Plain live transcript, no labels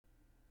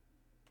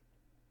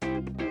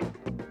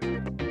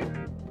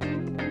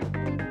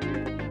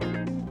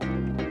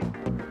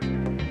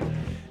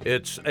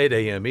It's 8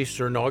 a.m.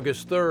 Eastern,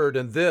 August 3rd,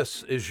 and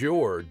this is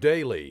your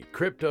daily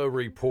crypto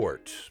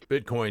report.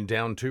 Bitcoin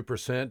down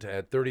 2%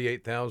 at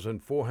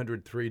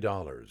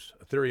 $38,403.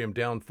 Ethereum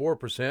down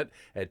 4%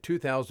 at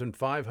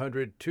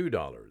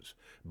 $2,502.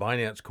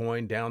 Binance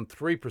Coin down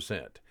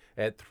 3%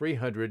 at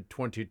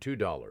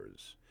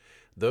 $322.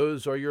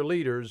 Those are your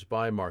leaders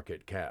by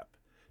market cap.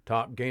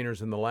 Top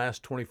gainers in the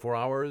last 24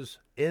 hours,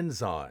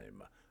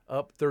 Enzyme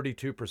up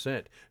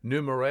 32%,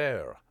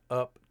 Numeraire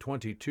up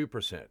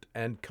 22%,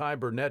 and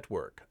Kyber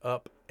Network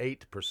up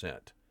 8%.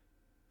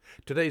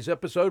 Today's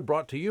episode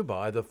brought to you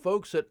by the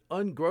folks at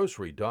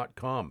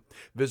ungrocery.com.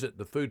 Visit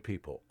the food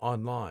people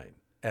online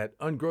at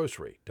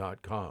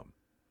ungrocery.com.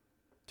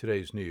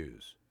 Today's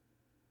news.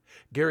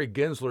 Gary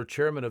Gensler,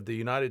 chairman of the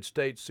United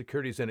States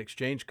Securities and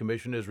Exchange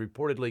Commission, is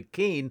reportedly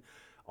keen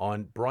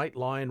on bright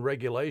line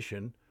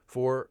regulation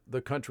for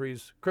the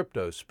country's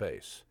crypto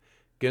space.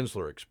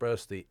 Gensler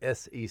expressed the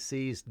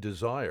SEC's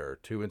desire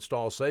to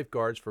install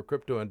safeguards for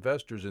crypto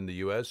investors in the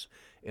U.S.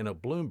 in a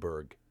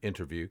Bloomberg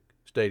interview,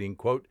 stating,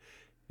 quote,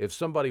 "If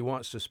somebody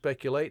wants to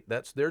speculate,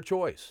 that's their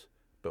choice,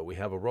 but we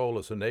have a role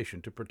as a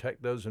nation to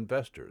protect those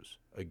investors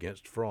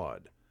against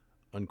fraud,"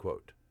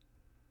 unquote.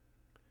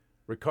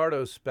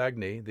 Ricardo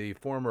Spagni, the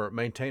former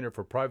maintainer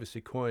for privacy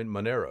coin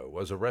Monero,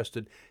 was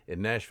arrested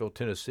in Nashville,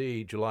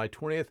 Tennessee, July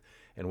 20th,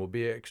 and will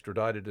be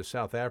extradited to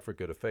South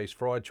Africa to face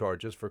fraud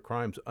charges for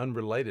crimes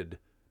unrelated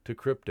to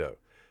crypto.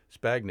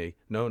 Spagni,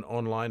 known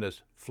online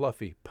as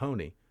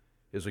Fluffypony,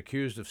 is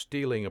accused of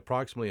stealing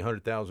approximately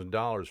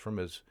 $100,000 from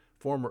his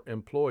former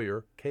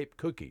employer, Cape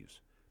Cookies,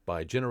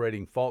 by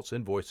generating false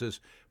invoices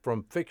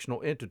from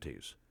fictional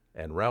entities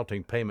and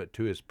routing payment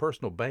to his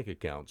personal bank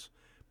accounts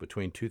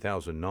between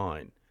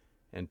 2009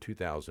 and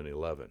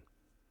 2011.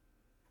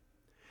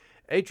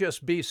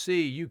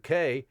 HSBC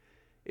UK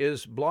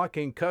is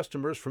blocking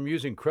customers from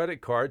using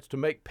credit cards to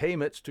make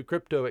payments to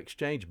crypto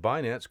exchange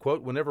Binance,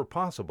 quote, whenever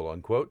possible,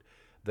 unquote.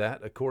 That,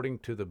 according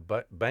to the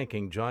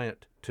banking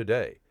giant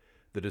Today.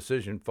 The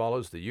decision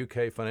follows the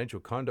UK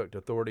Financial Conduct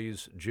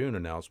Authority's June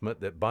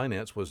announcement that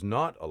Binance was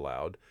not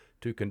allowed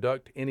to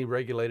conduct any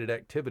regulated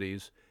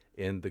activities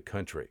in the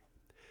country.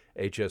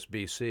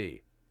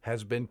 HSBC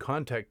has been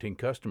contacting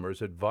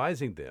customers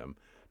advising them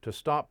to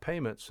stop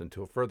payments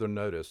until further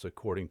notice,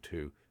 according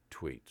to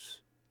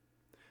tweets.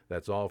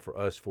 That's all for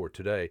us for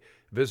today.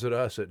 Visit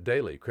us at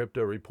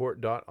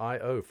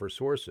dailycryptoreport.io for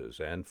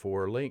sources and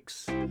for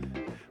links.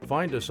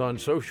 Find us on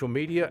social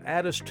media,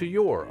 add us to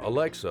your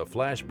Alexa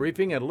flash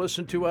briefing, and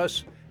listen to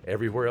us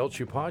everywhere else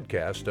you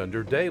podcast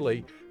under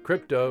Daily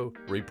Crypto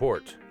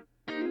Report.